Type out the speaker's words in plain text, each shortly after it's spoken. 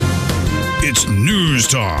It's news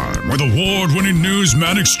time with award-winning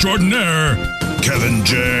newsman extraordinaire, Kevin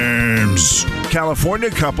James. California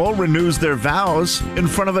couple renews their vows in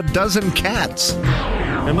front of a dozen cats.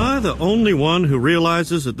 Am I the only one who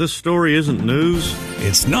realizes that this story isn't news?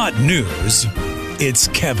 It's not news. It's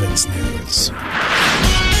Kevin's news.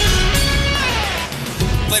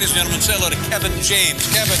 Ladies and gentlemen, say hello to Kevin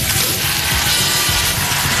James. Kevin.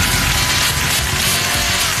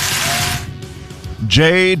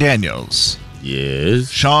 Jay Daniels. Yes.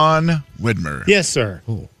 Sean Widmer. Yes, sir.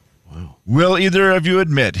 Oh, wow. Will either of you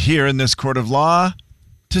admit here in this court of law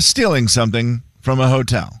to stealing something from a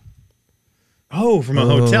hotel? Oh, from a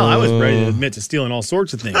hotel. I was ready to admit to stealing all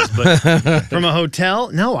sorts of things, but from a hotel?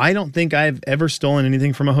 No, I don't think I've ever stolen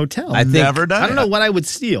anything from a hotel. Never done I don't it. know what I would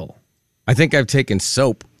steal. I think I've taken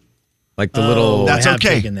soap. Like the little... That's I have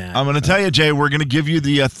okay. taken that. I'm going to tell you, Jay, we're going to give you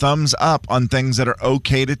the thumbs up on things that are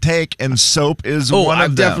okay to take, and soap is one of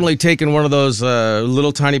I've them. definitely taken one of those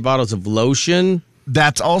little tiny bottles of lotion.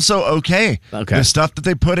 That's also okay. Okay. The stuff that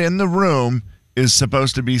they put in the room is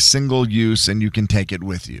supposed to be single use, and you can take it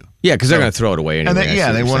with you. Yeah, because they're going to throw it away anyway. And I see they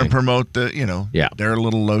what you're want to saying. promote their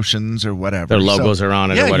little lotions or whatever. Their logos are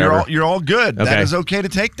on it or whatever. You're all good. Okay. That is okay to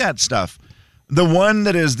take that stuff. The one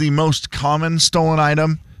that is the most common stolen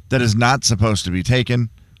item that is not supposed to be taken,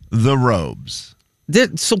 the robes.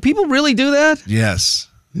 So people really do that? Yes.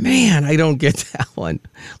 Man, I don't get that one.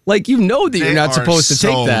 Like, that you're not supposed to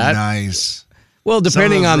take that. Nice. Well,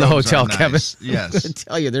 depending on the robes hotel, are nice. Kevin. Yes. I'm going to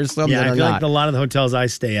tell you, there's some Yeah, that I are feel not. like a lot of the hotels I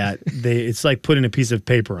stay at, it's like putting a piece of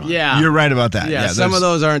paper on. Yeah. You're right about that. Yeah, some of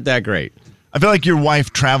those aren't that great. I feel like your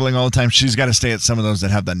wife traveling all the time, she's got to stay at some of those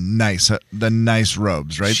that have the nice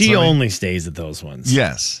robes, right? She Sonny? only stays at those ones.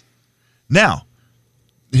 Yes. Now,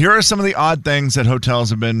 here are some of the odd things that hotels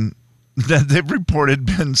that they've reported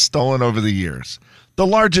been stolen over the years. The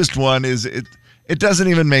largest one is it doesn't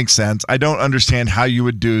even make sense. I don't understand how you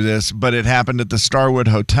would do this, but it happened at the Starwood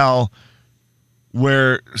Hotel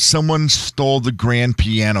where someone stole the grand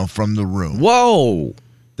piano from the room. Whoa.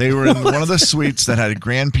 They were in one of the suites that had a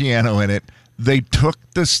grand piano in it. They took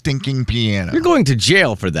the stinking piano. You're going to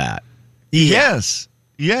jail for that. Yes.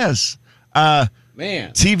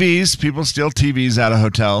 Man. TVs, people steal TVs out of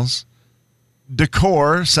hotels.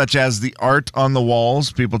 Decor, such as the art on the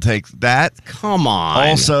walls, people take that. Come on.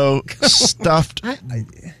 Also, stuffed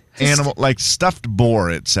animal, like stuffed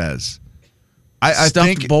boar, it says. I Stuffed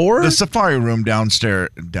think boar? the safari room downtown,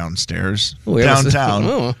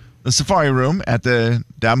 Oh. the safari room at the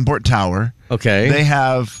Davenport Tower. Okay. They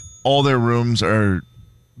have, all their rooms are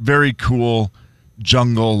very cool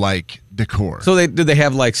jungle-like decor. So they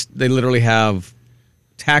have they literally have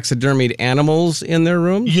taxidermied animals in their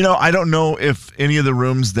rooms? You know, I don't know if any of the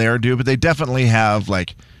rooms there do, but they definitely have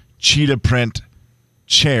like cheetah print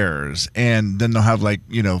chairs, and then they'll have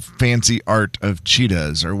fancy art of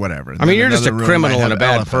cheetahs or whatever. I mean, you're just a Another room criminal might and a have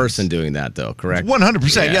bad elephants. person doing that, though, correct?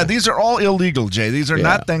 100%. Yeah, these are all illegal, Jay. These are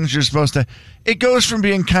not things you're supposed to. It goes from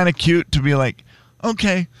being kind of cute to be like,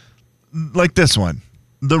 okay, like this one,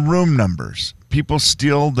 the room numbers. People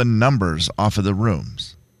steal the numbers off of the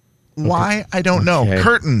rooms. Why? I don't know.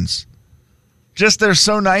 Curtains. Just they're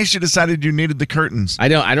so nice, you decided you needed the curtains. I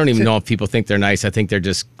don't even know if people think they're nice. I think they're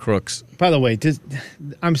just crooks. By the way,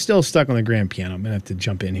 I'm still stuck on the grand piano. I'm going to have to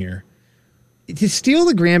jump in here. To steal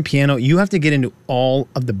the grand piano, you have to get into all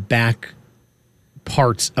of the back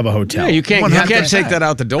parts of a hotel. Yeah, you can't take that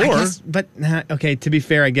out the door. Okay, to be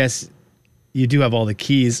fair, I guess you do have all the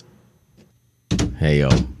keys. Hey, yo.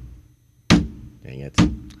 Dang it.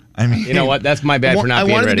 I mean, you know what? That's my bad for not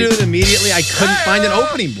being ready. I wanted to do it immediately. I couldn't find an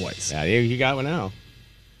opening, boys. Yeah, you got one now.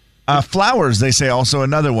 Flowers, they say, also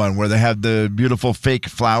another one where they have the beautiful fake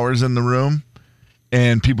flowers in the room,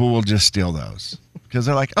 and people will just steal those because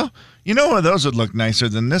they're like, oh, you know what? Those would look nicer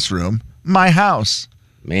than this room. My house.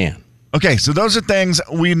 Man. Okay, so those are things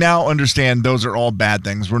we now understand. Those are all bad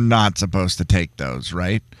things. We're not supposed to take those,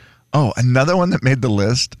 right? Oh, another one that made the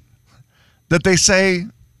list that they say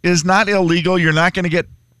is not illegal. You're not going to get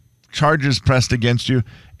charges pressed against you.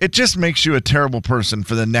 It just makes you a terrible person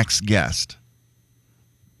for the next guest.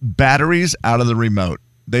 Batteries out of the remote.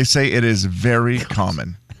 They say it is very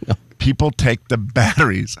common. People take the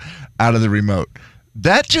batteries out of the remote.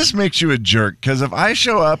 That just makes you a jerk, because if I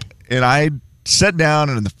show up and I sit down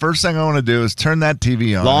and the first thing I want to do is turn that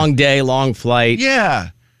TV on. Long day, long flight.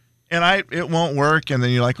 Yeah. And it won't work, and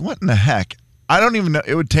then you're like, what in the heck? I don't even know.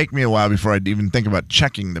 It would take me a while before I'd even think about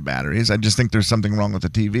checking the batteries. I just think there's something wrong with the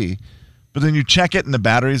TV. But then you check it and the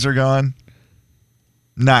batteries are gone.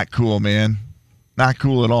 Not cool, man. Not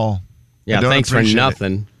cool at all. Yeah, thanks for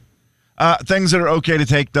nothing. Things that are okay to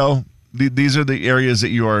take, though. These are the areas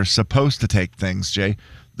that you are supposed to take things, Jay.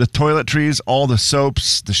 the toiletries, all the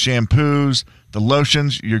soaps, the shampoos, the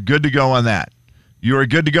lotions, you're good to go on that. You are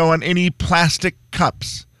good to go on any plastic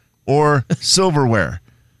cups or silverware.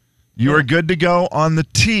 You are good to go on the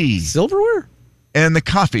tea. Silverware? And the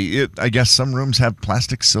coffee. I guess some rooms have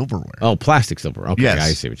plastic silverware. Oh, plastic silverware. Okay, Yes.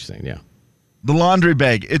 I see what you're saying. Yeah. The laundry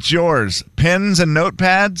bag, it's yours. Pens and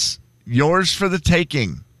notepads, yours for the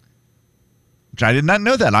taking. Which I did not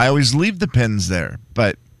know that. I always leave the pens there,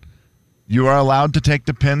 but you are allowed to take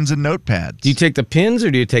the pens and notepads. Do you take the pins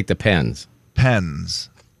or do you take the pens? Pens.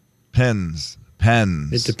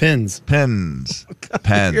 It depends. Pens.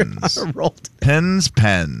 Rolled. Pens.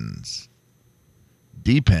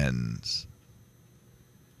 Depends.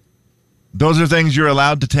 Those are things you're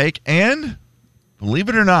allowed to take, and believe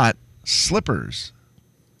it or not, slippers.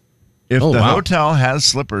 If the hotel has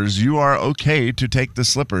slippers, you are okay to take the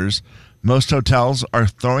slippers. Most hotels are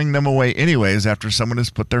throwing them away anyways after someone has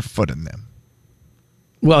put their foot in them.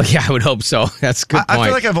 Well, yeah, I would hope so. That's a good point. I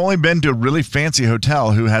feel like I've only been to a really fancy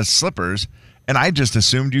hotel who has slippers, and I just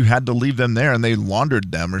assumed you had to leave them there and they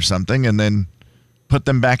laundered them or something and then put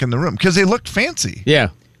them back in the room because they looked fancy. Yeah.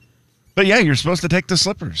 But yeah, you're supposed to take the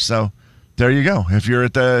slippers. So there you go. If you're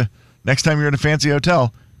next time you're in a fancy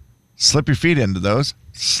hotel, slip your feet into those,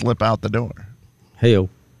 slip out the door. Hey-o.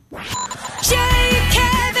 Jay,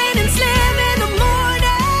 Kevin, and Slim in the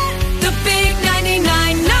morning. The big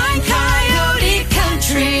 99.9 Coyote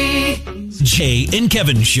Country. Jay and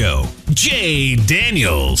Kevin Show. Jay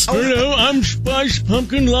Daniels. Hello, I'm Spice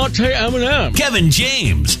Pumpkin Latte M&M. Kevin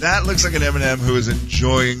James. That looks like an M&M who is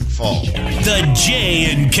enjoying fall. The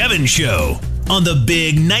Jay and Kevin Show on the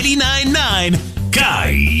big 99.9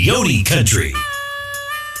 Coyote Country.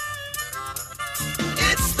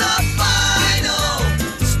 It's the final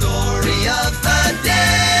story of the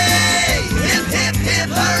day. Hip, hip, hip,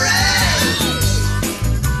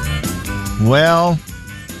 hooray! Well,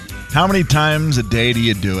 how many times a day do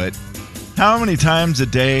you do it? How many times a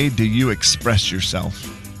day do you express yourself?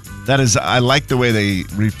 That is, I like the way they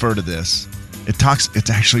refer to this. It's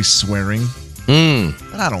actually swearing.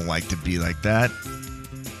 But I don't like to be like that.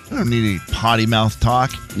 I don't need any potty mouth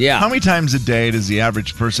talk. Yeah. How many times a day does the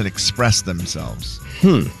average person express themselves?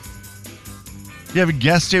 You have a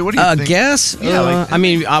guess, Jay? What do you think? A guess? Yeah, I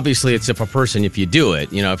mean, obviously, it's if a person, if you do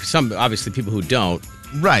it. You know, if obviously people who don't.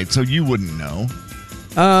 Right, so you wouldn't know.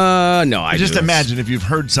 No, I Just do. imagine if you've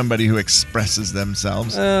heard somebody who expresses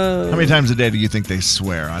themselves. How many times a day do you think they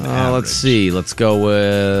swear on average? Let's see. Let's go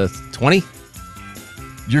with 20.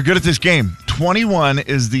 You're good at this game. 21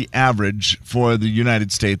 is the average for the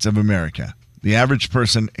United States of America. The average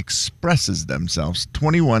person expresses themselves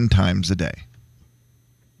 21 times a day.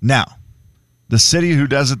 Now, the city who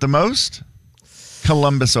does it the most?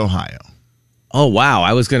 Columbus, Ohio. Oh, wow.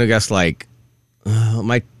 I was going to guess like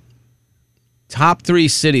my top 3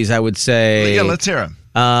 cities, I would say. Yeah, let's hear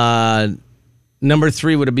them. Number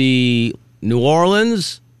 3 would be New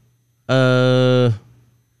Orleans.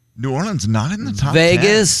 New Orleans not in the top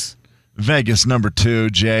Vegas. 10. Vegas, number 2,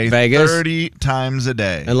 Jay. Vegas. 30 times a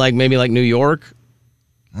day. And maybe New York.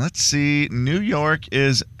 Let's see. New York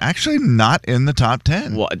is actually not in the top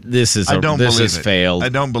 10. Well, this is it. failed. I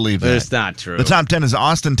don't believe that. It's not true. The top 10 is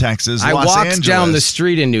Austin, Texas, I Los walked Angeles, down the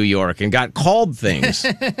street in New York and got called things.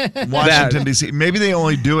 Washington, D.C. Maybe they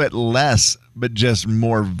only do it less, but just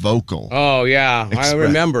more vocal. Oh, yeah. I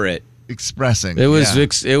remember it. Expressing. It was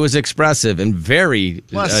it was expressive and very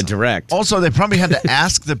Plus, direct. Also, they probably had to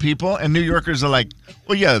ask the people, and New Yorkers are like,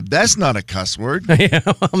 well, yeah, that's not a cuss word. Yeah,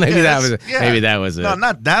 well, maybe Yeah, that was that's- yeah. maybe that was it. No,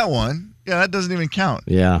 not that one. Yeah, that doesn't even count.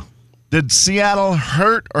 Yeah. Did Seattle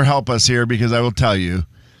hurt or help us here? Because I will tell you,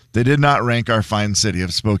 they did not rank our fine city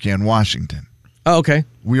of Spokane, Washington. Oh, okay.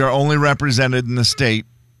 We are only represented in the state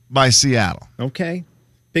by Seattle. Okay.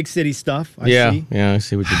 Big city stuff. I Yeah, see. I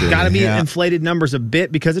see what you're doing. Got to be Yeah. inflated numbers a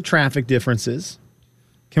bit because of traffic differences.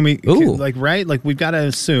 Can we, Ooh. right? Like, we've got to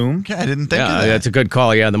assume. Okay, I didn't think of Yeah, that. that's a good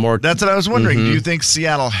call. Yeah, the more That's what I was wondering. Do you think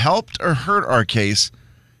Seattle helped or hurt our case?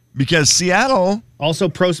 Because Seattle... Also,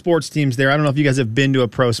 pro sports teams there. I don't know if you guys have been to a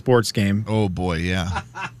pro sports game. Oh, boy, yeah.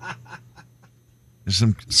 There's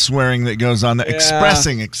some swearing that goes on there.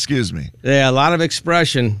 Expressing, excuse me. a lot of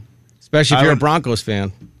expression, especially if you're a Broncos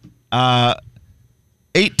fan.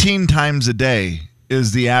 18 times a day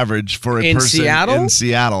is the average for a In person Seattle? in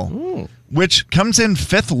Seattle, which comes in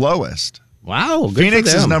 5th lowest. Wow, good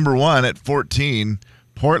Phoenix for is them. number 1 at 14,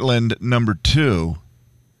 Portland number 2,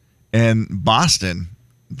 and Boston.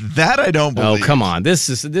 That I don't Oh, believe. come on. This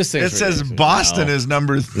thing's It says ridiculous. Boston No. is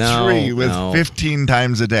number 3 No, with no. 15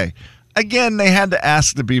 times a day. Again, they had to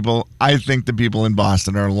ask the people. I think the people in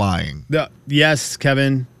Boston are lying. Yes,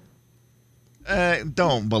 Kevin.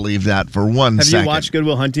 Don't believe that for one Have second. you watched Good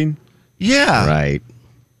Will Hunting? Yeah. Right.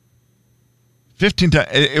 15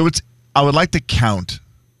 times. I would like to count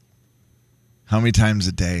how many times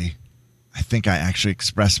a day I think I actually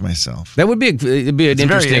express myself. That would be it'd be an It's very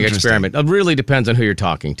interesting interesting. experiment. It really depends on who you're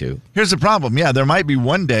talking to. Here's the problem. Yeah, there might be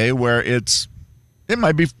one day where it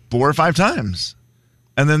might be 4 or 5 times.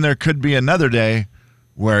 And then there could be another day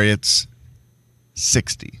where it's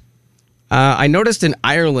 60. I noticed in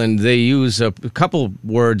Ireland they use a couple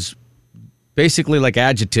words, basically like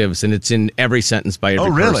adjectives, and it's in every sentence by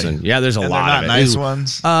every really? person. Yeah, there's a And lot they're of it. not nice Ooh.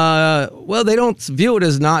 ones? Well, they don't view it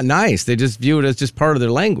as not nice. They just view it as just part of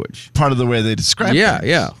their language. Part of the way they describe Yeah, things.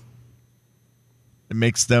 yeah. It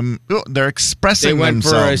makes them, they're expressing They went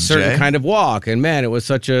themselves, for a certain Jay. kind of walk, and man, it was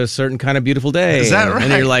such a certain kind of beautiful day. Is that And right?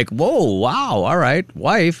 you're like, whoa, wow, all right,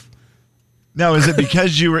 wife. Now, is it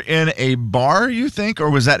because you were in a bar, you think, or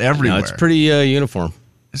was that everywhere? No, it's pretty uniform.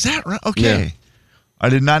 Is that right? Okay. Yeah. I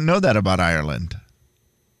did not know that about Ireland.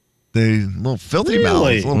 The little filthy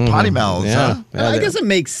Really? mouths, little potty mouths, Yeah. huh? I guess it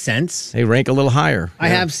makes sense. They rank a little higher. I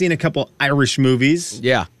have seen a couple Irish movies.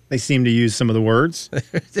 Yeah. They seem to use some of the words.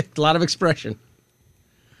 A lot of expression.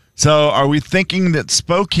 So are we thinking that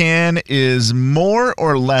Spokane is more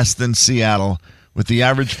or less than Seattle with the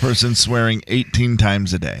average person swearing 18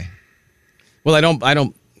 times a day? Well, I don't,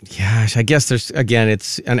 gosh, I guess it's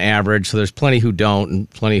an average. So there's plenty who don't and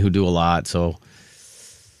plenty who do a lot. So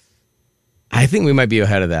I think we might be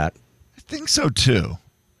ahead of that. I think so, too.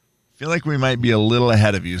 I feel like we might be a little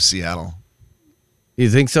ahead of you, Seattle.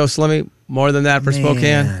 You think so, Slimmy? More than that for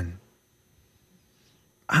Spokane? Man.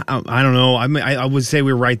 I don't know. I mean, I would say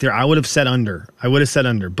we're right there. I would have said under.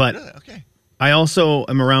 But Okay. I also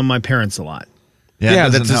am around my parents a lot. Yeah, it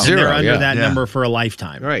doesn't that's a help. zero. They're under yeah. that Yeah. number for a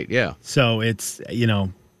lifetime. Right, yeah. So it's, it's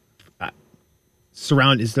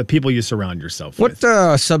the people you surround yourself What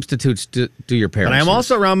with. substitutes do your parents But I am use?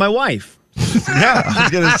 also around my wife. Yeah, I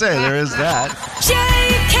was going to say, there is that. Jay,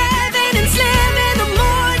 Kevin, and Slim in the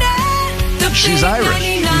morning. The She's big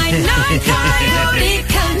Irish. 99.9 Coyote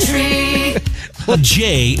Country.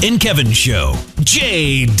 Jay and Kevin Show.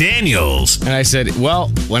 Jay Daniels. And I said, well,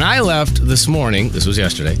 when I left this morning, this was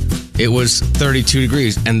yesterday, it was 32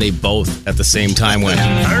 degrees, and they both at the same time went,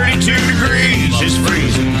 32 degrees is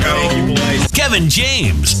freezing cold. Kevin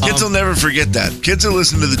James. Kids will never forget that. Kids who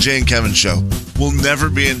listen to the Jay and Kevin Show will never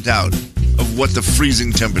be in doubt of what the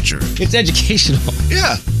freezing temperature is. it's educational.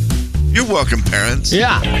 Yeah. You're welcome, parents.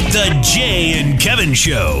 Yeah. The Jay and Kevin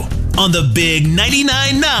Show on the Big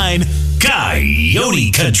 99.9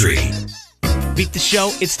 Coyote Country. Beat the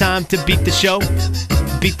show, it's time to beat the show.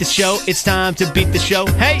 Beat the show, it's time to beat the show.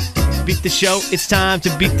 Hey! Beat the show, it's time to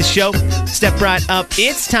beat the show. Step right up,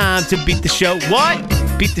 it's time to beat the show. What?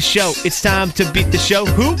 Beat the show, it's time to beat the show.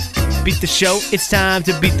 Who? Beat the show, it's time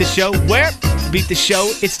to beat the show. Where? Beat the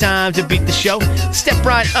show, it's time to beat the show. Step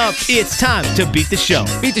right up, it's time to beat the show.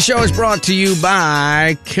 Beat the Show is brought to you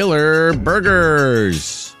by Killer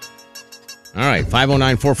Burgers. All right,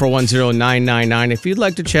 509-441-0999. If you'd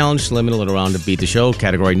like to challenge Slim in a little round to beat the show,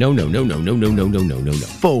 category no. 4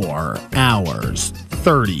 hours,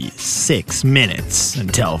 36 minutes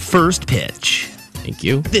until first pitch. Thank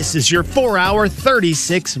you. This is your 4-hour,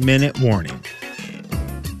 36-minute warning.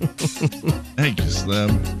 Thank you,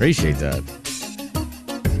 Slim. Appreciate that.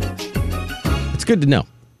 It's good to know.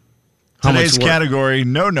 How Today's much work- category,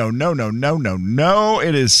 no.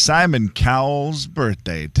 It is Simon Cowell's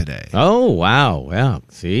birthday today. Oh, wow. Yeah,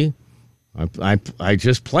 see? I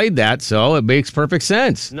just played that, so it makes perfect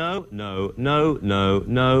sense. No. No. No.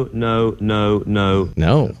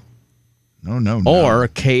 Or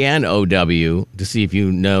KNOW to see if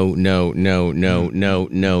you know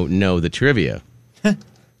the trivia.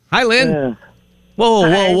 Hi, Lynn.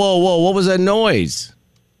 Whoa. What was that noise?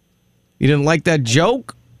 You didn't like that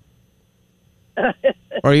joke?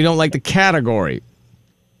 Or you don't like the category?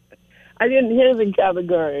 I didn't hear the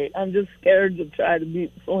category. I'm just scared to try to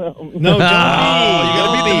beat Slim. No, don't be. you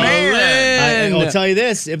gotta be the man. I'll tell you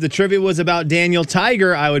this. If the trivia was about Daniel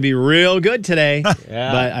Tiger, I would be real good today.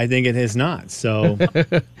 Yeah. But I think it is not. So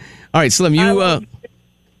All right, Slim, you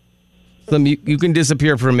can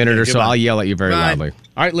disappear for a minute or so. goodbye. I'll yell at you very Bye. loudly.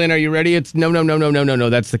 All right, Lynn, are you ready? It's no.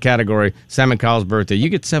 That's the category. Simon Cowell's birthday. You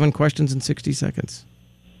get 7 questions in 60 seconds.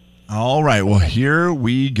 All right, well, here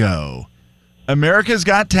we go. America's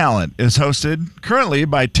Got Talent is hosted currently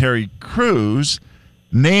by Terry Crews.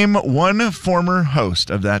 Name one former host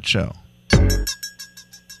of that show.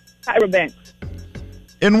 Tyra Banks.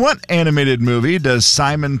 In what animated movie does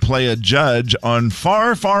Simon play a judge on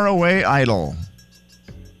Far, Far Away Idol?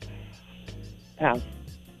 House.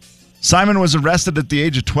 Simon was arrested at the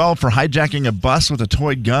age of 12 for hijacking a bus with a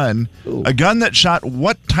toy gun. Ooh. A gun that shot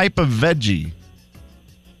what type of veggie?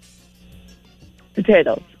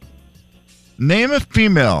 Potatoes. Name a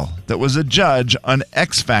female that was a judge on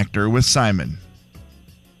X Factor with Simon.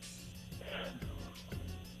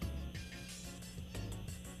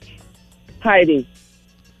 Heidi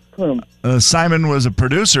Klum. Simon was a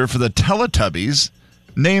producer for the Teletubbies.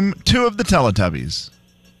 Name 2 of the Teletubbies.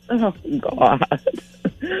 Oh, God.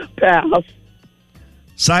 Pass.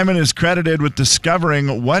 Simon is credited with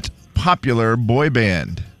discovering what popular boy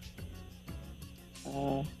band?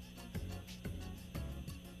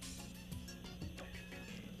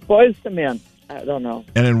 Boys to Men. I don't know.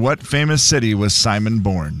 And in what famous city was Simon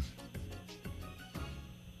born?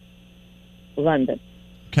 London.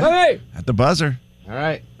 Okay. Hey! At the buzzer. All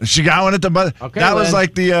right. She got one at the buzzer. Okay, that was Lynn.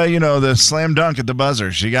 like the, the slam dunk at the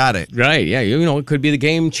buzzer. She got it. Right. Yeah. It could be the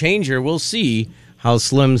game changer. We'll see how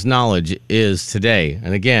Slim's knowledge is today.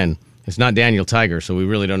 And again, it's not Daniel Tiger, so we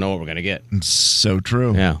really don't know what we're going to get. It's so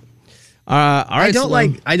true. Yeah. All right.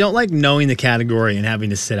 I don't like knowing the category and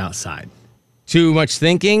having to sit outside. Too much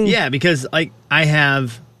thinking? Yeah, because I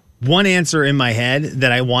have one answer in my head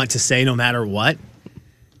that I want to say no matter what.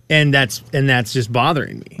 And that's just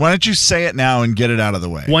bothering me. Why don't you say it now and get it out of the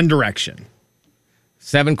way? One Direction.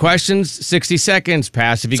 7 questions, 60 seconds.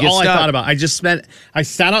 Pass if you That's get all stuck. I thought about. I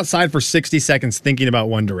sat outside for 60 seconds thinking about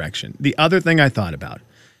One Direction. The other thing I thought about,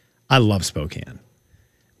 I love Spokane.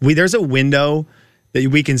 There's a window that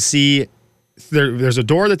we can see. There's a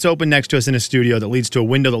door that's open next to us in a studio that leads to a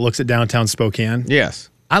window that looks at downtown Spokane. Yes.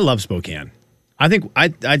 I love Spokane. I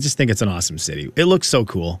just think it's an awesome city. It looks so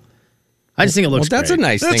cool. I just think it looks great. That's a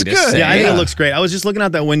nice thing to good. say. Yeah, I think it looks great. I was just looking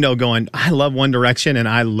out that window going, I love One Direction, and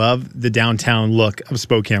I love the downtown look of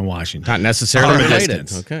Spokane, Washington. Not necessarily From a related.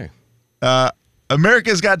 distance. Okay.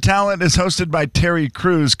 America's Got Talent is hosted by Terry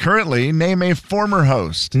Crews. Currently, name a former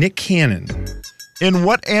host. Nick Cannon. In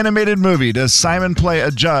what animated movie does Simon play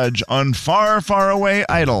a judge on Far, Far Away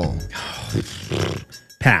Idol?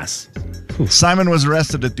 Pass. Simon was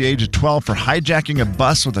arrested at the age of 12 for hijacking a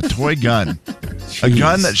bus with a toy gun. A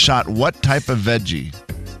gun that shot what type of veggie?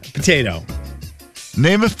 Potato.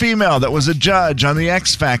 Name a female that was a judge on the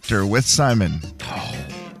X Factor with Simon.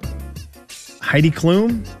 Heidi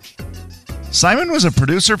Klum. Simon was a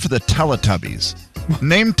producer for the Teletubbies.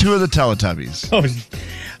 Name 2 of the Teletubbies.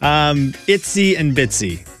 Itsy and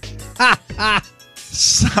Bitsy.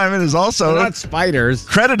 Simon is also They're not spiders.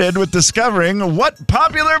 credited with discovering what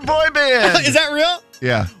popular boy band? Is that real?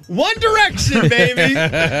 Yeah. One Direction, baby.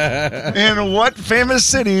 In what famous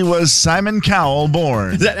city was Simon Cowell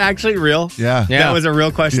born? Is that actually real? Yeah. That was a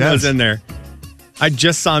real question that was Yes. in there. I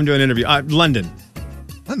just saw him do an interview. London.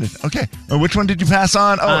 London. Okay. Which one did you pass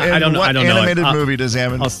on? Oh, I and don't know. what I don't know it. animated movie does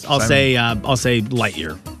Simon? I'll say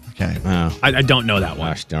Lightyear. Okay. Oh, I don't know that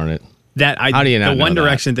one. gosh darn it. How do you not the know One that?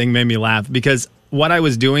 Direction thing made me laugh because what I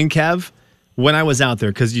was doing, Kev, when I was out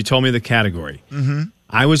there, because you told me the category,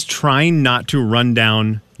 I was trying not to run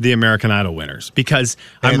down the American Idol winners because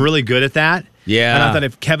I'm really good at that. Yeah. And I thought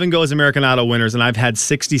if Kevin goes American Idol winners and I've had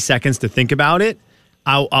 60 seconds to think about it,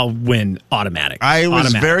 I'll win automatic. I was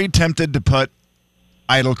Automatic. very tempted to put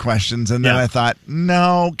Idol questions, and then Yeah. I thought,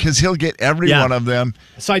 no, because he'll get every Yeah. one of them.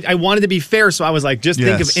 So I wanted to be fair, so I was like, just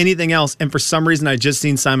think of Yes. anything else. And for some reason, I just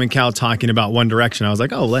seen Simon Cowell talking about One Direction. I was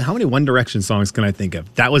like, oh, how many One Direction songs can I think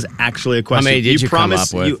of? That was actually a question. many did you come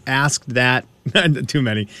promised up with? You asked that. Too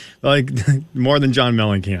many. Like, more than John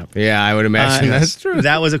Mellencamp. Yeah, I would imagine that's true.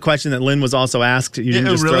 That was a question that Lynn was also asked. You didn't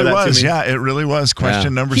It just throw really that was. to me. Yeah, it really was.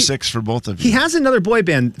 Question number He- 6 for both of you. He has another boy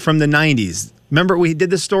band from the 90s. Remember, we did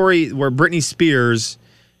the story where Britney Spears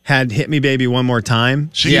had Hit Me Baby One More Time.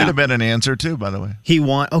 She could have been an answer, too, by the way. He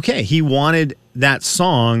wanted that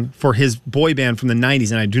song for his boy band from the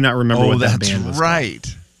 90s, and I do not remember what that band was.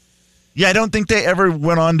 right. Yeah, I don't think they ever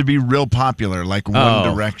went on to be real popular like One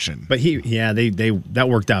Direction. But that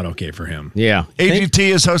worked out okay for him. Yeah. AGT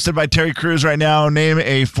is hosted by Terry Crews right now. Name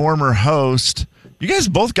a former host. You guys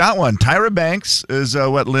both got one. Tyra Banks is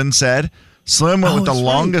what Lynn said. Slim went with the that's right.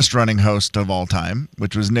 longest running host of all time,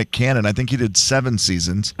 which was Nick Cannon. I think he did 7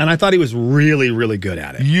 seasons. And I thought he was really, really good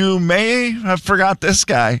at it. You may have forgot this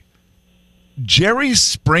guy. Jerry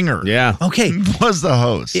Springer Yeah. Okay. was the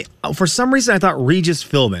host. For some reason, I thought Regis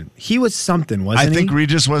Philbin. He was something, wasn't I he? think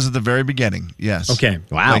Regis was at the very beginning. Yes. Okay.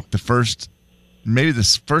 Wow. Like the first, maybe the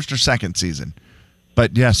first or second season.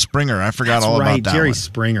 But yeah, Springer. I forgot That's all right, about that Jerry one.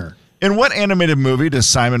 Springer. In what animated movie does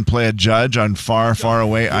Simon play a judge on Far, Far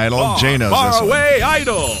Away Idol? Jay knows Far this one. Away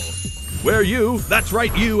Idol, where you, that's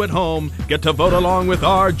right, you at home, get to vote along with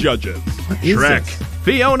our judges. is Shrek. it?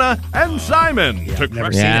 Fiona, and Simon.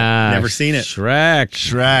 Never seen it. Never seen it.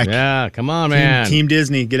 Shrek. Yeah, come on, man. Team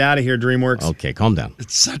Disney, get out of here, DreamWorks. Okay, calm down.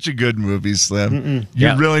 It's such a good movie, Slim.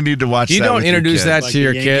 Yeah. You really need to watch that. You don't with your introduce kids. that Like to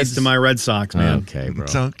your the Yankees kids. to my Red Sox, man. Okay, bro.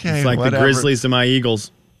 It's okay. It's like the whatever. Grizzlies to my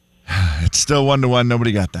Eagles. It's still 1-1.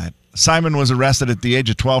 Nobody got that. Simon was arrested at the age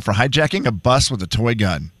of 12 for hijacking a bus with a toy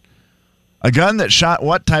gun. A gun that shot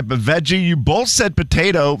what type of veggie? You both said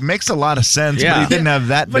potato. Makes a lot of sense, but he didn't have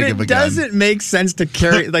that big of a But gun. it doesn't make sense to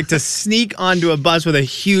carry, like to sneak onto a bus with a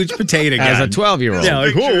huge potato gun. As a 12-year-old. Yeah,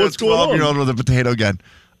 like, Picture whoa, a what's going on? 12-year-old with a potato gun.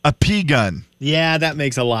 A pea gun. Yeah, that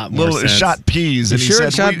makes a lot more Little sense. shot peas. You And he sure said,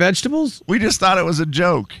 it shot vegetables? We just thought it was a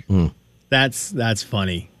joke. That's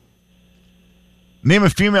funny. Name a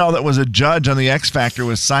female that was a judge on the X Factor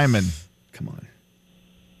with Simon. Come on.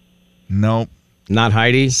 Nope. Not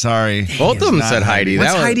Heidi? Sorry. Both of them Not said Heidi.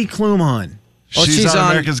 What's That was- Heidi Klum on? Oh, she's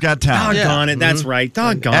on America's Got Talent. Doggone it. That's right.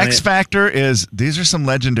 Doggone X it. Factor is, these are some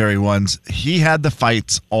legendary ones. He had the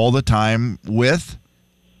fights all the time with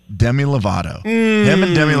Demi Lovato. Him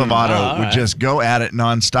and Demi Lovato would just go at it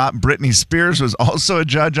nonstop. Britney Spears was also a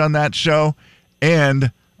judge on that show,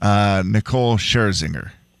 and Nicole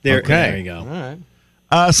Scherzinger. There you go. All right.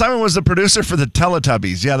 Simon was the producer for the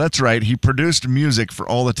Teletubbies. Yeah, that's right. He produced music for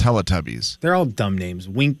all the Teletubbies. They're all dumb names.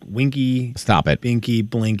 Winky. Stop it. Binky,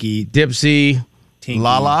 Blinky, Dipsy, Tinky.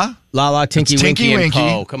 Lala. Lala, Tinky, It's Winky, and Winky.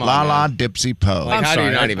 Poe. Come on, Lala, man. Dipsy, Poe. Like, I'm how do you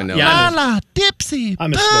sorry. not even know Yeah, that? Lala, Dipsy, I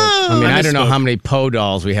misspoke. I mean, I don't know misspoke. how many Poe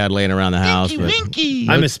dolls we had laying around the house. But Winky.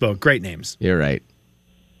 I misspoke. Great names. you're right.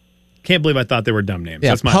 Can't believe I thought they were dumb names. Yeah,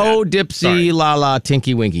 That's my Poe, bad. Dipsy, Sorry. Lala,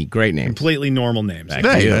 Tinky, Winky. Great names. Completely normal names. Hey,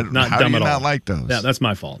 Not how dumb do you at all. not like those? Yeah, that's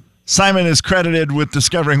my fault. Simon is credited with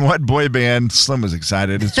discovering what boy band. Slim was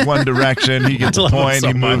excited. It's One Direction. He gets I a love him point. so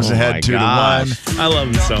He moves much. Oh ahead my 2-1. gosh. I love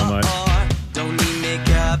him so much. Don't need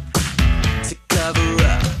makeup to cover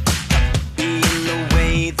up. Being the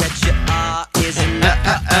way that you are is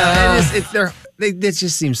enough. They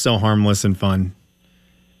just seem so harmless and fun.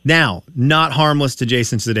 Now, not harmless to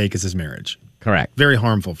Jason Sudeikis' marriage. Correct. Very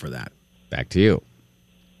harmful for that. Back to you.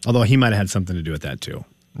 Although he might have had something to do with that too.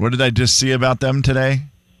 What did I just see about them today?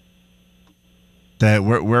 That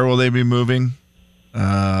where will they be moving?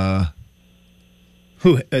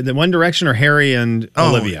 Who? The One Direction or Harry and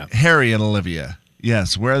Olivia? Harry and Olivia.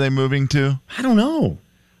 Yes. Where are they moving to? I don't know.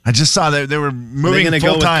 I just saw that they were Are moving they going to go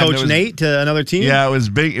full with time. Coach Nate to another team? Yeah, it was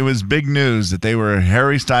big. It was big news that they were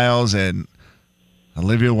Harry Styles and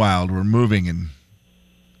Olivia Wilde were moving and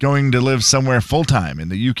going to live somewhere full time in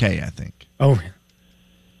the UK. I think. Oh,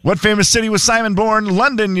 What famous city was Simon born?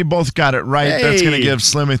 London. You both got it right. That's going to Hey. give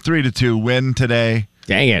Slim a 3-2 win today.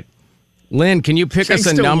 Dang it. Lynn, can you pick thanks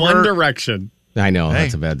us a to number? One Direction. I know. Hey.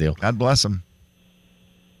 That's a bad deal. God bless him.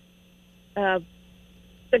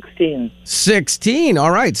 16. 16.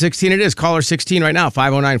 All right. 16 it is. Caller 16 right now.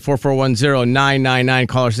 509-441-0999.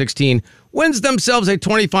 Caller 16 wins themselves a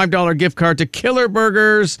 $25 gift card to Killer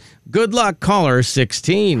Burgers. Good luck, caller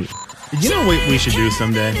 16. You know what we should do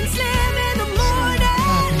someday? Kevin and Slim in the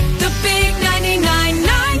morning. The big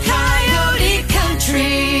 99.9 Coyote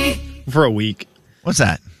Country. For a week. What's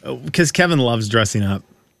that? Because Kevin loves dressing up.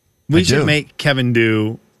 We I should do. make Kevin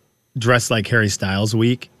do Dress Like Harry Styles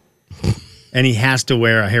week. And he has to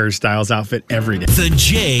wear a Harry Styles outfit every day. The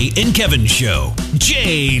Jay and Kevin Show.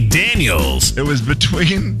 Jay Daniels. It was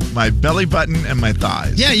between my belly button and my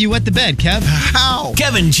thighs. Yeah, you wet the bed, Kev. How?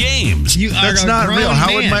 Kevin James. You are That's a not grown real.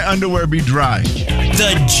 How would man. my underwear be dry?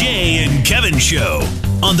 The Jay and Kevin Show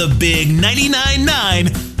on the Big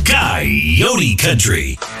 99.9 Coyote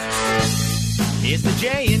Country. It's the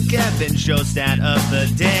Jay and Kevin show stat of the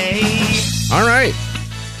day. All right.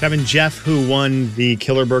 Kevin, Jeff, who won the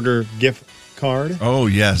Killer Burger gift card, Oh,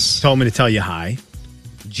 yes. told me to tell you hi.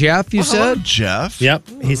 Jeff, you Hello, said? Jeff. Yep.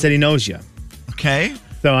 He said he knows you. Okay.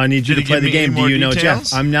 So I need you Did to he play give the me any game. Do more you know details?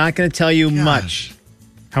 Jeff? I'm not going to tell you Gosh. much.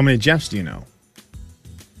 How many Jeffs do you know?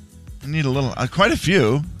 I need a little, quite a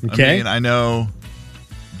few. Okay. I mean, I know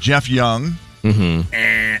Jeff Young.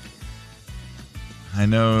 Mm-hmm. I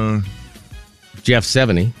know Jeff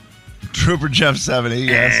 70. Trooper Jeff 70.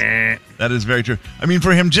 Yes. That is very true. I mean,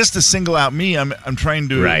 for him just to single out me, I'm trying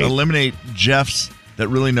to Right. eliminate Jeffs that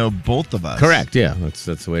really know both of us. Correct. Yeah, that's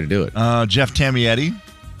the way to do it. Jeff Tamietti.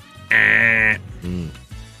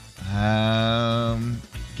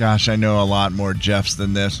 Gosh, I know a lot more Jeffs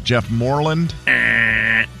than this. Jeff Moreland.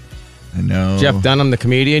 I know. Jeff Dunham, the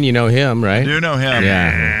comedian. You know him, I right? do know him.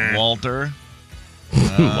 Yeah. Walter.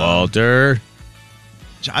 Walter.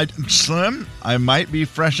 Slim, I might be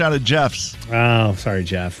fresh out of Jeff's. Oh, sorry,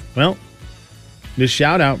 Jeff. Well, this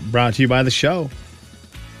shout out brought to you by the show.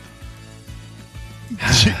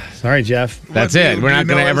 Sorry, Jeff. That's it. We're not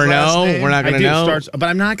going to ever know. We're not going to know. But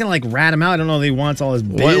I'm not going to like rat him out. I don't know if he wants all his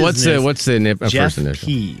business. What's the Jeff first initial?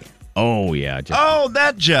 P. Oh yeah, Jeff. Oh,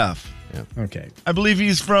 that Jeff. Okay. I believe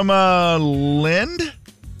he's from Lind,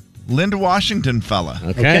 Washington fella.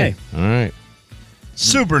 Okay. All right.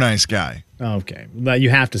 Super nice guy. Okay. You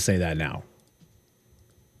have to say that now.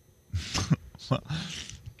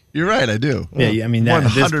 You're right, I do. Yeah, I mean, that,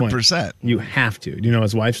 100%. You have to. Do you know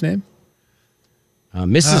his wife's name?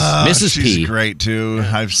 Mrs. She's P. great, too.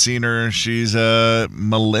 I've seen her. She's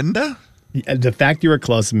Melinda? The fact you were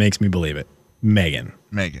close makes me believe it. Megan.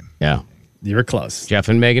 Yeah. You were close. Jeff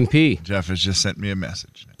and Megan P. Jeff has just sent me a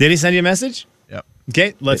message. Did he send you a message? Yep.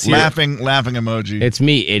 Okay, let's hear laughing emoji. It's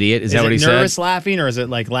me, idiot. Is that what he said? said? Nervous laughing, or is it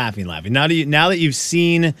like laughing? Now that you've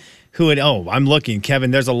seen who it. Oh, I'm looking, Kevin.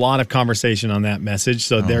 There's a lot of conversation on that message,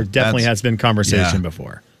 so there definitely has been conversation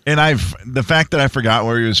before. And the fact that I forgot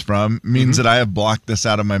where he was from means that I have blocked this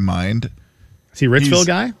out of my mind. Is he a Richville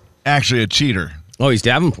guy? Actually, a cheater. Oh, he's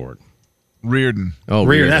Davenport. Reardon. Oh,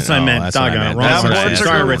 Reardon. That's what I meant. Doggone it.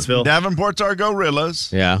 Sorry, Ritzville. Davenport's our gorillas.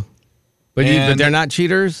 Yeah. But they're not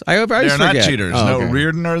cheaters? I always They're forget. not cheaters. Oh, No, okay.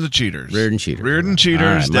 Reardon are the cheaters. Reardon cheaters. Reardon cheaters, All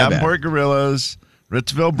right, my Davenport gorillas,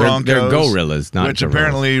 Ritzville Broncos. They're gorillas, not Which gorillas.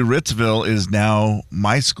 apparently Ritzville is now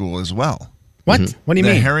my school as well. What? What do you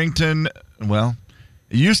the mean? Harrington, well,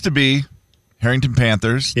 it used to be Harrington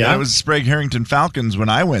Panthers. Yeah. Then it was Sprague Harrington Falcons when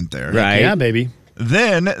I went there. Right. Yeah, baby.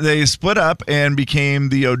 Then they split up and became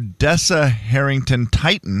the Odessa Harrington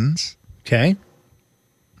Titans. Okay.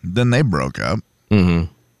 Then they broke up.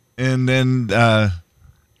 Mm-hmm. And then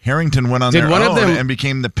Harrington went on Did their one own of them- and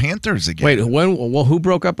became the Panthers again. Wait, who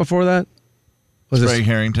broke up before that? Sprague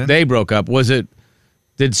Harrington. They broke up.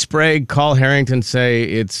 Did Sprague call Harrington say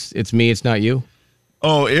it's me, it's not you?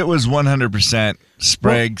 Oh, it was 100%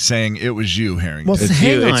 Sprague saying it was you, Harrington. Well,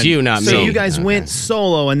 hang on. It's you, not so me. you guys went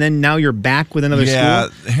solo, and then now you're back with another yeah,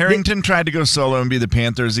 school? Harrington tried to go solo and be the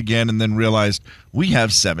Panthers again and then realized we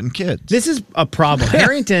have 7 kids. This is a problem.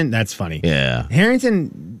 Harrington, that's funny. Yeah.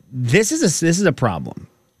 Harrington, this is a problem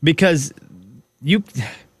because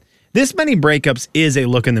this many breakups is a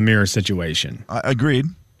look in the mirror situation. Agreed.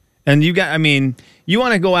 And you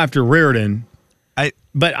want to go after Reardon,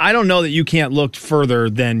 but I don't know that you can't look further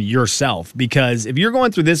than yourself, because if you're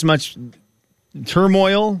going through this much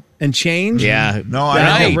turmoil and change, Yeah. No,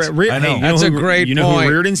 I know. I know. That's a great You know point. who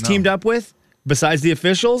Reardon's teamed up with besides the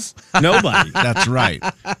officials? Nobody. That's right.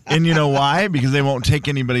 And you know why? Because they won't take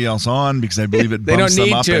anybody else on because I believe it They bumps don't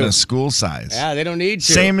them need up to. in a school size. Yeah, they don't need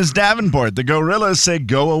to. Same as Davenport. The Gorillas say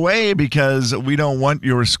go away because we don't want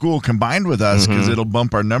your school combined with us because it'll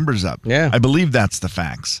bump our numbers up. Yeah. I believe that's the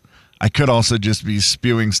facts. I could also just be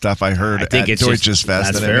spewing stuff I heard think at it's just- Deutsches Fest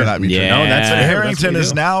that's that fair. may not be true. Yeah. No, that's But fair. Harrington That's what we is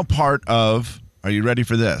do. now part of. Are you ready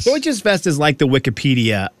for this? Deutsches Fest is like the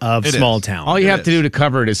Wikipedia of It small is. town. All you It have to is. do to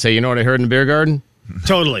cover it is say, you know what I heard in the beer garden?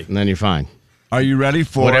 Totally. And then you're fine. Are you ready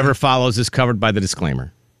for Whatever follows is covered by the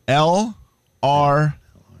disclaimer. LRS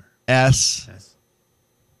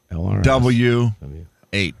LRS.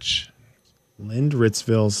 WH? Lind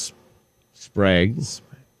Ritzville's Sprague.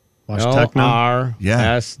 Washtuckna.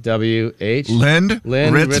 LRSWH. Lind,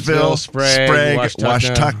 Lind, Ritzville, Sprague,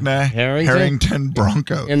 Washtuckna, Harrington. Harrington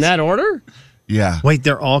Broncos. In that order? Yeah. Wait,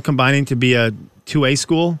 they're all combining to be a 2A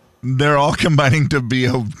school? They're all combining to be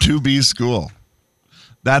a 2B school.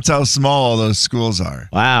 That's how small all those schools are.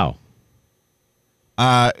 Wow.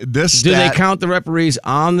 This Do they stat- count the referees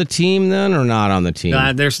on the team then or not on the team?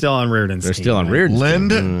 They're still on Reardon's They're team, still on right? Reardon's Lind,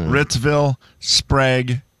 team. Ritzville,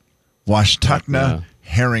 Sprague, Washtuckna,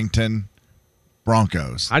 Harrington,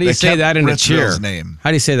 Broncos. How do you They say kept that in a Ritzville's cheer? name. How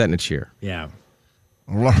do you say that in a cheer? Yeah.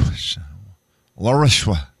 Larishwa.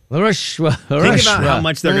 Think about how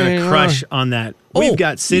much they're going to crush on that. We've Oh,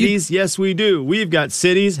 got cities. Yes, we do. We've got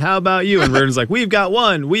cities. How about you? And Reardon's like, we've got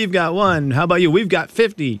one. We've got one. How about you? We've got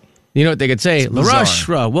 50. You know what they could say? La bizarre.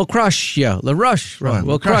 Roche, we'll crush you. La Roche,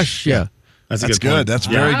 we'll crush you. That's a good. point. That's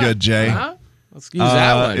very good, Jay. Let's use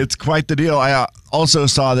that one. It's quite the deal. I also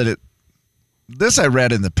saw that this I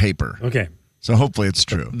read in the paper. Okay. So hopefully it's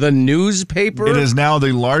true. The newspaper? It is now the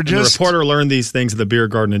And the largest. reporter learned these things at the beer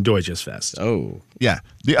garden in Deutsches Fest. Oh. Yeah.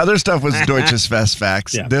 The other stuff was Deutsches Fest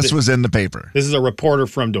facts. Yeah. This was in the paper. This is a reporter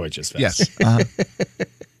from Deutsches Fest. Yes.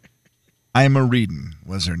 Ima Reedon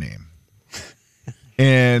was her name.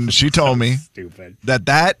 And she told me Stupid.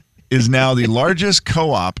 that is now the largest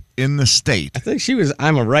co-op in the state. I think she was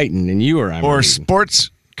I'm a writing and you were I'm a Or reading. sports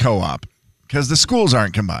co-op because the schools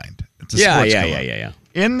aren't combined. It's a sports co-op. Yeah.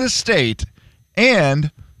 In the state, and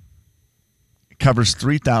it covers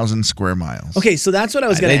 3,000 square miles. Okay, so that's what I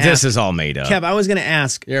was going to ask. This is all made up. Kev, I was going to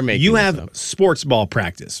ask, You're making you this have up. sports ball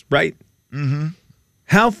practice, right? Mm-hmm.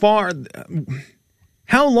 How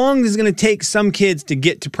long is it going to take some kids to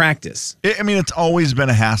get to practice? I mean, it's always been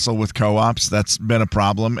a hassle with co-ops. That's been a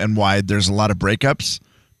problem and why there's a lot of breakups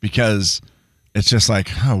because it's just like,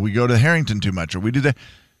 oh, we go to Harrington too much or we do that.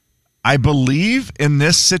 I believe in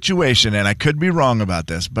this situation, and I could be wrong about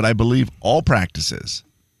this, but I believe all practices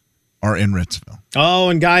are in Ritzville. Oh,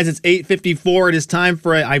 and guys, it's 8:54. It is time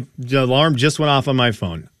for the alarm just went off on my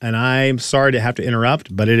phone, and I'm sorry to have to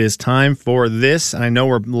interrupt, but it is time for this. And I know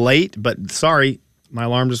we're late, but sorry, my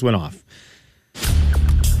alarm just went off.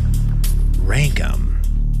 Rank 'em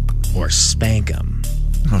or spank 'em.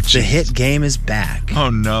 Oh, the hit game is back. Oh,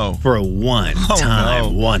 no. For a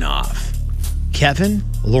one-time one-off. Kevin,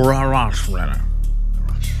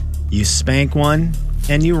 you spank one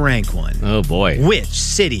and you rank one. Oh, boy. Which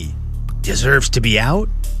city deserves to be out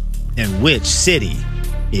and which city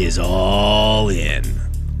is all in?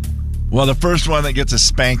 Well, the first one that gets a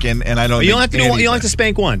spanking, and I don't. You don't have to. You don't have to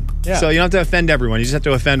spank one. Yeah. So you don't have to offend everyone. You just have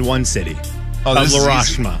to offend one city. Oh, of this is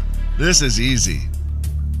easy. Larashma. This is easy.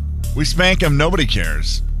 We spank them. Nobody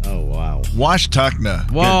cares. Oh, wow. Wash Tuckna.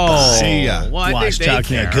 Whoa. See ya. Well, I Wash think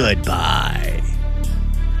they Tuckna. care. Goodbye.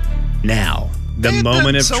 Now, the They've moment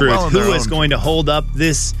done of so truth. well on Who their is own. going to hold up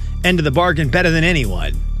this end of the bargain better than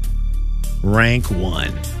anyone? Rank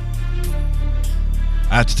one.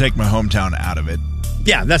 I have to take my hometown out of it.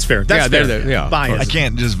 Yeah, that's fair. That's Yeah, fair. they're there. Yeah, of Bias. I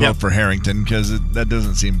can't just vote for Harrington because that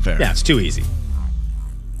doesn't seem fair. Yeah, it's too easy.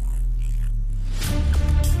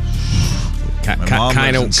 mom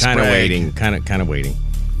Kind lives of in Sprague. waiting. Kind of waiting.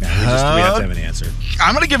 We have to have an answer.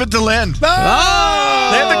 I'm going to give it to Lynn. Oh!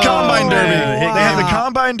 They have the Combine Derby. Yeah, the hit They have the game.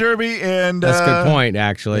 Combine Derby, and That's a good point, The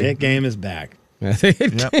actually. hit game is back. Jay,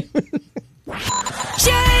 Kevin,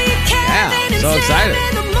 and so Slim excited.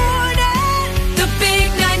 in the morning. The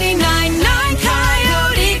big 99.9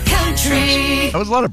 Coyote Country. That was a lot of